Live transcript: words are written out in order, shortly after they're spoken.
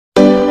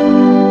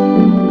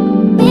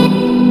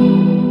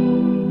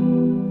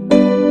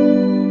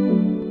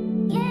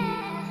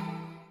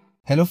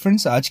Hello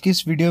friends, आज की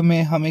इस वीडियो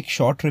में हम एक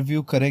शॉर्ट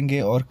रिव्यू करेंगे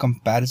और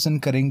कंपैरिजन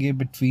करेंगे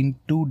between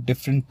two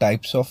different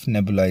types of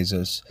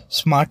nebulisers,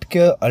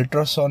 स्मार्टकेयर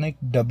ultrasonic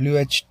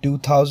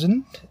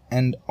WH2000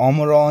 and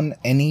Omron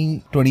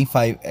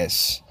NE25S।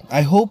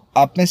 I hope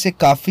आप में से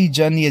काफ़ी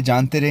जन ये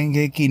जानते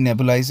रहेंगे कि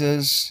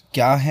नेबुलाइजर्स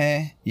क्या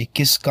हैं, ये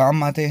किस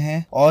काम आते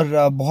हैं,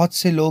 और बहुत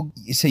से लोग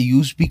इसे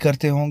यूज़ भी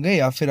करते होंगे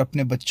या फिर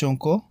अपने बच्चों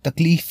को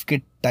तकलीफ के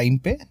टाइम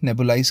पे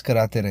नेबुलाइज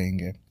कराते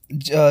रहेंगे।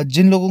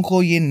 जिन लोगों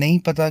को ये नहीं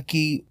पता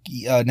कि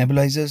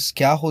नेबुलाइजर्स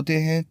क्या होते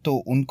हैं, तो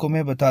उनको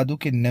मैं बता दूं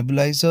कि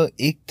नेबुलाइजर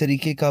एक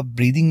तरीके का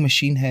ब्रीदिंग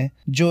मशीन है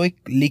जो एक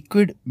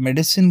लिक्विड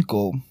मेडिसिन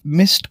को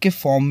मिस्ट के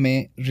फॉर्म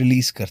में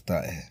रिलीज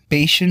करता है।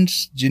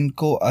 पेशेंट्स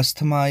जिनको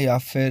अस्थमा या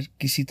फिर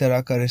किसी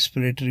तरह का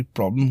रेस्पिरेटरी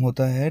प्रॉब्लम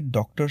होता है,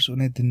 डॉक्टर्स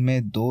उन्हें दिन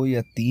में 2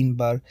 या 3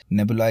 बार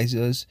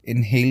नेबुलाइजर्स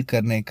इनहेल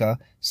करने का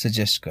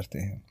सजेस्ट करते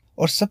हैं।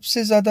 और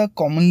सबसे ज़्यादा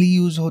कॉमनली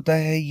यूज होता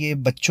है ये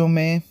बच्चों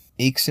में,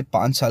 1 से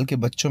 5 साल के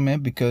बच्चों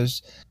में,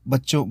 बिकॉज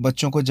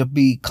बच्चों को जब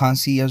भी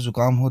खांसी या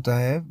जुकाम होता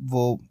है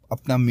वो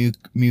अपना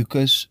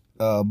म्यूकस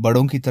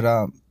बड़ों की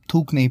तरह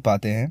थूक नहीं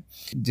पाते हैं,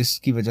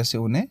 जिसकी वजह से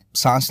उन्हें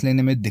सांस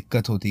लेने में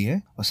दिक्कत होती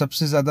है। और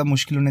सबसे ज़्यादा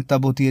मुश्किल उन्हें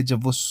तब होती है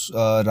जब वो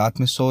रात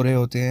में सो रहे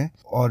होते हैं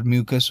और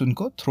म्यूकस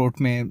उनको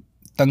थ्रोट में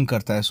तंग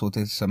करता है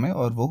सोते समय,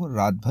 और वो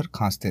रात भर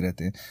खांसते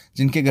रहते हैं।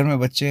 जिनके घर में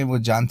बच्चे हैं वो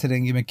जानते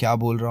रहेंगे मैं क्या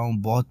बोल रहा हूँ।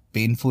 बहुत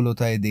पेनफुल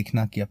होता है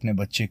देखना कि अपने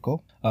बच्चे को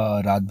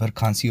रात भर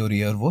खांसी हो रही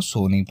है और वो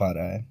सो नहीं पा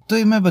रहा है। तो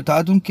ये मैं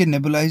बता दूं कि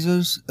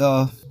नेबुलाइजर्स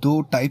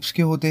 2 टाइप्स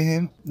के होते हैं,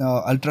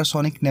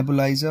 ultrasonic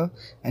nebuliser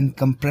and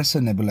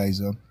compressor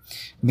nebuliser.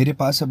 मेरे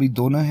पास अभी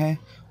दोनों हैं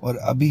और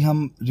अभी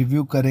हम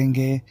रिव्यू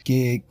करेंगे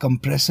कि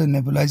कंप्रेसर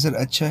नेबुलाइजर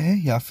अच्छा है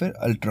या फिर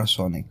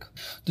अल्ट्रासोनिक।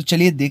 तो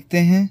चलिए देखते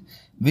हैं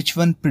which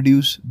one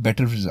produce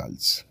better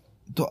results.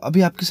 तो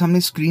अभी आपके सामने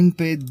स्क्रीन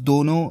पे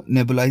दोनों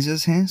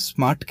नेबुलाइजर्स हैं,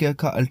 स्मार्टकेयर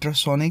का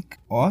अल्ट्रासोनिक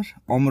और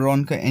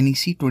ओमरॉन का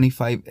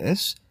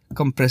NEC25S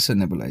कंप्रेसर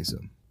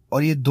नेबुलाइजर।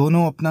 और ये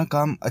दोनों अपना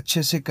काम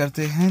अच्छे से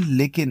करते हैं,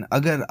 लेकिन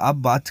अगर आप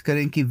बात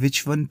करें कि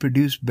which one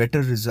produce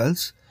better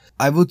results,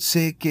 I would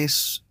say कि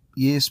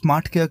ये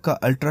स्मार्टकेयर का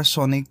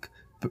ultrasonic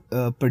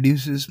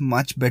produces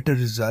much better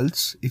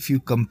results if you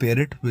compare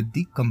it with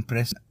the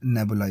compressed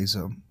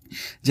nebulizer।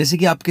 जैसे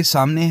कि आपके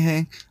सामने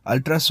है,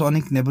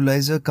 अल्ट्रासोनिक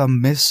नेबुलाइजर का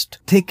मिस्ट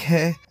थिक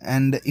है,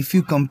 and if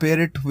you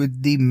compare it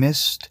with the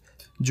mist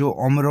जो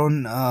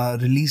ओमरॉन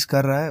रिलीज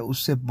कर रहा है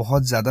उससे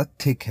बहुत ज़्यादा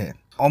थिक है।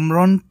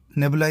 ओमरॉन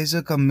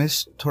नेबुलाइजर का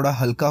मिस्ट थोड़ा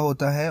हल्का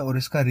होता है, और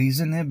इसका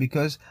रीज़न है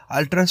बिकॉज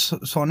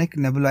अल्ट्रासोनिक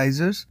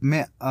नेबुलाइजर्स में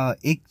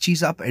एक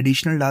चीज़ आप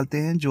एडिशनल डालते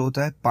हैं जो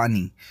होता है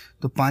पानी।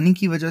 तो पानी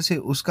की वजह से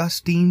उसका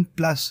स्टीम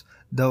प्लस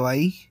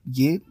दवाई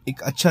ये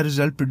एक अच्छा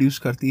रिजल्ट प्रोड्यूस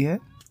करती है,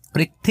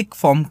 और एक थिक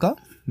फॉर्म का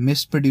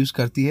मिस्ट प्रोड्यूस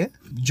करती है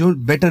जो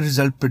बेटर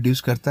रिजल्ट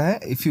प्रोड्यूस करता है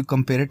if you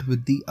compare it with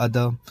the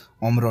other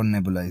Omron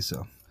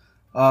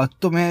nebuliser.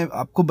 तो मैं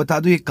आपको बता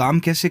दूं ये काम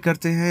कैसे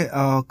करते हैं।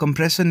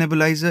 Compressor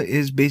nebuliser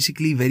is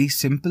basically very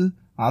simple.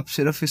 आप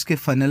सिर्फ इसके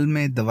फनल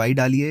में दवाई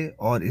डालिए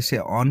और इसे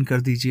ऑन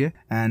कर दीजिए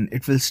and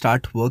it will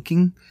start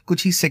working.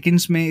 कुछ ही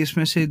सेकंड्स में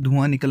इसमें से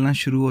धुआं निकलना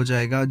शुरू हो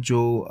जाएगा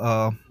जो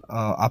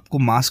आपको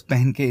मास्क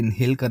पहन के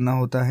इनहेल करना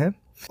होता है।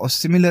 और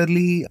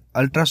सिमिलरली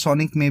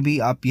अल्ट्रासोनिक में भी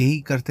आप यही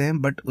करते हैं,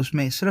 बट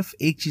उसमें सिर्फ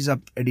एक चीज़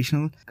आप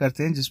एडिशनल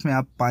करते हैं जिसमें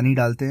आप पानी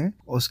डालते हैं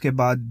और उसके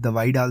बाद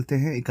दवाई डालते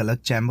हैं एक अलग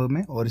चैम्बर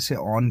में और इसे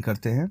ऑन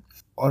करते हैं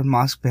और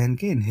मास्क पहन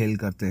के इनहेल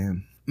करते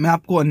हैं। मैं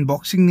आपको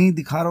अनबॉक्सिंग नहीं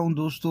दिखा रहा हूँ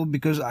दोस्तों,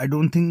 because I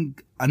don't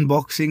think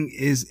unboxing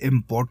is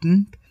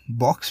important.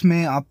 Box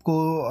में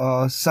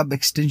आपको सब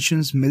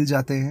एक्सटेंशंस मिल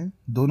जाते हैं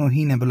दोनों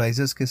ही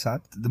नेबुलाइजर्स के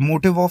साथ। The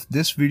motive of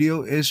this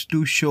video is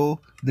to show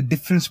the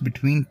difference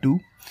between two,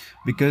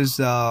 because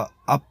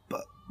आप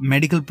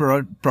मेडिकल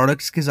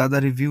प्रोडक्ट्स के ज़्यादा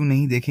रिव्यू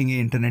नहीं देखेंगे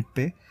इंटरनेट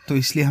पे, तो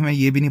इसलिए हमें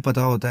ये भी नहीं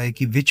पता होता है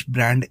कि विच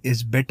ब्रांड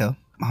इज़ बेटर।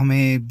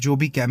 हमें जो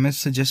भी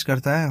केमिस्ट सजेस्ट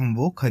करता है हम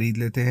वो खरीद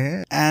लेते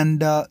हैं।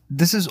 And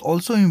this is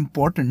also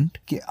important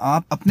कि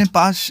आप अपने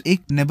पास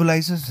एक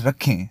नेबुलाइजर्स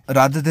रखें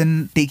rather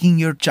than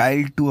taking your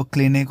child to a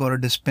clinic और अ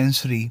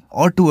डिस्पेंसरी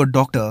और to a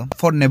doctor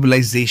for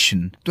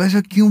nebulisation. तो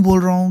ऐसा क्यों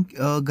बोल रहा हूँ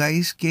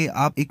गाइज कि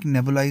आप एक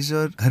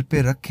नेबुलाइजर घर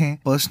पे रखें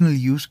पर्सनल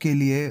यूज के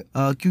लिए,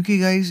 क्योंकि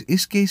गाइज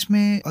इस केस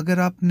में अगर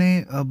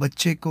आपने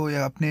बच्चे को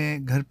या अपने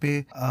घर पे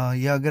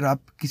या अगर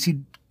आप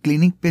किसी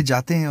क्लिनिक पे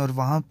जाते हैं और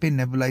वहाँ पे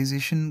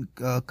नेबुलाइजेशन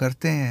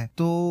करते हैं,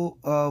 तो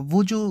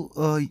वो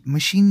जो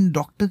मशीन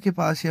डॉक्टर के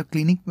पास या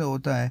क्लिनिक में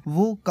होता है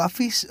वो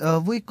काफ़ी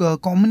वो एक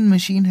कॉमन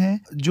मशीन है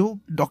जो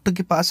डॉक्टर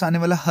के पास आने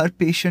वाला हर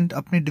पेशेंट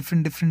अपने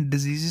डिफरेंट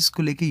डिजीजेस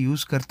को लेके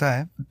यूज़ करता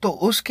है। तो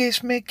उस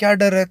केस में क्या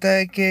डर रहता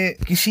है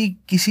कि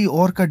किसी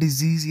और का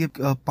डिजीज़ ये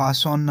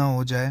पास ऑन ना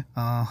हो जाए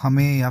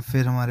हमें या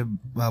फिर हमारे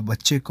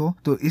बच्चे को।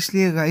 तो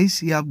इसलिए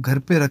गाइस ये आप घर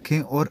पे रखें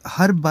और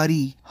हर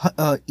बारी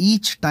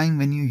each time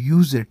when you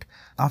use it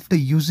after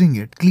using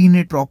it clean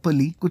it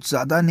properly. कुछ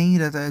ज़्यादा नहीं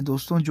रहता है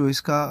दोस्तों, जो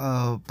इसका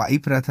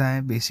पाइप रहता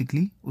है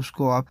बेसिकली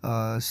उसको आप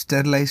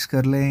स्टेरलाइज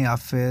कर लें या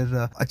फिर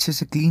अच्छे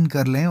से क्लीन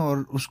कर लें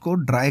और उसको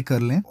ड्राई कर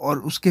लें और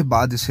उसके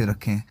बाद इसे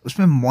रखें,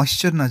 उसमें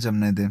मॉइस्चर ना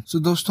जमने दें। सो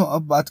दोस्तों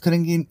अब बात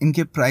करेंगे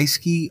इनके प्राइस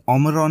की।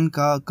 ओमरॉन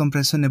का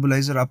कंप्रेसर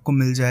नेबुलाइजर आपको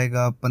मिल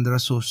जाएगा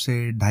 1500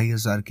 से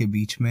 2500 के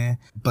बीच में,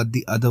 but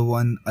the other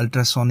one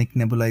ultrasonic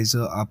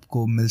nebuliser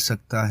आपको मिल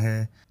सकता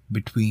है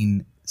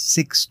बिटवीन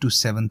 6 to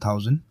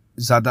 7,000।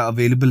 ज़्यादा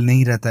अवेलेबल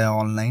नहीं रहता है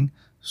ऑनलाइन,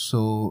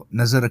 सो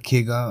नज़र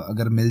रखिएगा,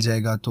 अगर मिल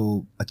जाएगा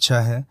तो अच्छा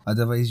है,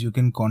 otherwise you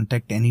can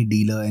contact any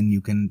dealer and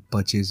you can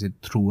purchase it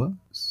through a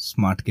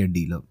smart care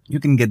dealer. You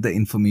can get the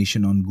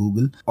information on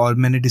Google, और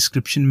मैंने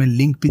डिस्क्रिप्शन में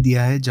लिंक भी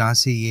दिया है जहाँ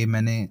से ये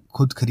मैंने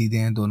खुद खरीदे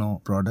हैं दोनों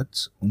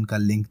प्रोडक्ट्स, उनका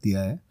लिंक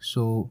दिया है।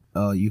 So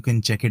you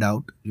can check it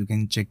out, you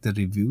can check the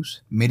reviews.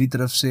 मेरी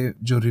तरफ से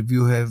जो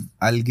रिव्यू है,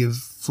 I will give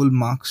full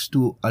marks to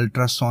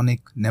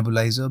ultrasonic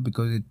nebulizer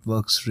because it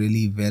works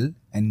really well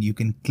and you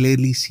can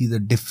clearly see the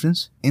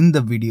difference in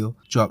the video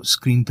जो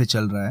screen पे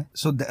चल रहा है।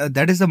 So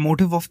that is the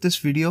motive of this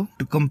video,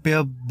 to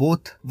compare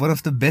both one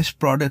of the best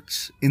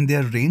products in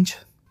their range।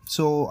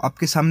 So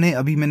आपके सामने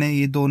अभी मैंने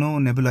ये दोनों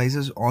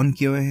नेबुलाइजर्स ऑन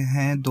किए हुए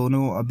हैं,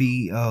 दोनों अभी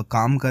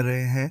काम कर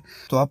रहे हैं,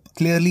 तो आप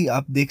क्लियरली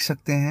आप देख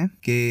सकते हैं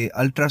कि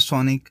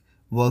अल्ट्रासोनिक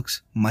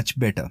वर्क्स मच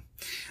बेटर।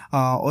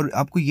 और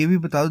आपको ये भी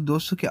बता दूं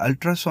दोस्तों कि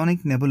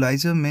अल्ट्रासोनिक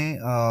नेबुलाइजर में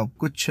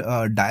कुछ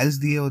डायल्स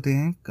दिए होते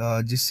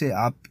हैं जिससे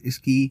आप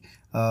इसकी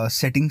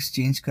सेटिंग्स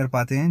चेंज कर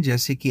पाते हैं।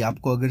 जैसे कि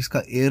आपको अगर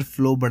इसका एयर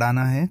फ्लो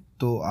बढ़ाना है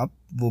तो आप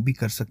वो भी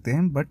कर सकते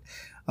हैं, but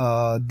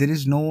there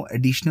is no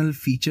additional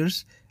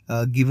features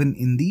given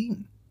in the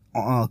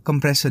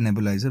compressor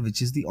nebuliser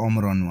which is the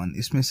Omron one.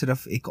 इसमें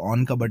सिर्फ एक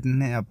ऑन का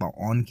बटन है, आप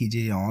ऑन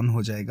कीजिए या ऑन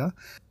हो जाएगा।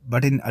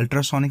 But in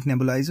ultrasonic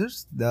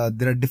nebulisers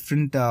there are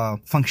different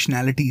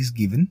functionalities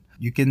given.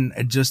 You can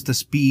adjust the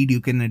speed, you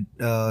can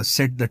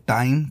set the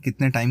time,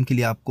 कितने टाइम के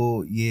लिए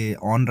आपको ये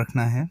ऑन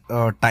रखना है।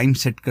 टाइम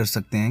सेट कर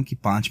सकते हैं कि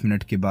 5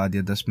 मिनट के बाद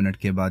या 10 मिनट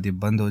के बाद ये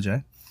बंद हो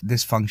जाए।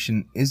 This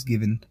function is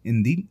given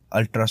in the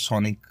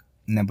ultrasonic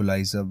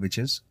nebuliser which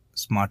is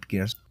smart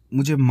care.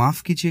 मुझे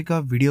माफ़ कीजिएगा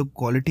वीडियो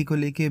क्वालिटी को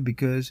लेके,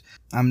 because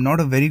I am not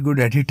a very good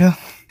editor.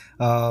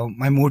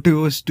 My motive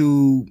was to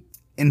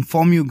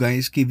inform you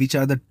guys कि which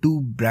are the 2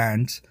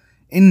 brands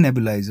in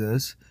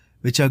nebulisers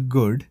which are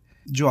good,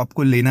 जो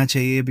आपको लेना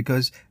चाहिए,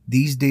 because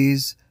these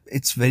days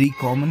it's very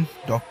common.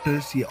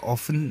 Doctors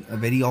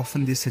very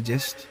often they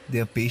suggest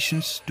their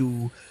patients to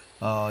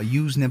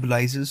use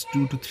nebulizers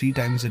 2 to 3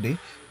 times a day.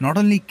 Not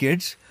only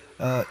kids,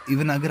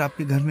 even अगर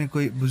आपके घर में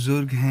कोई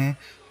बुजुर्ग हैं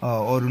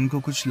और उनको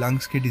कुछ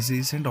लंग्स के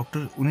डिजीज़ हैं,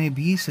 डॉक्टर उन्हें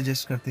भी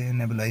सजेस्ट करते हैं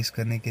नेबुलाइज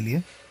करने के लिए।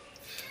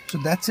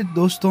 सो दैट्स इट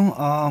दोस्तों।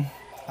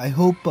 I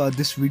hope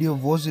this video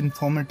was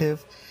informative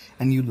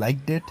and you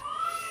liked it.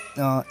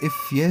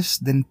 If yes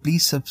then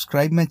please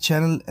subscribe my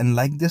channel and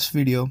like this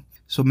video.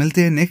 सो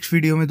मिलते हैं नेक्स्ट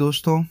वीडियो में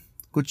दोस्तों,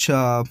 कुछ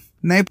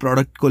नए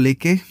प्रोडक्ट को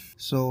लेके।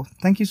 So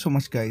thank you so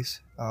much guys,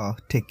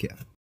 take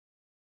care.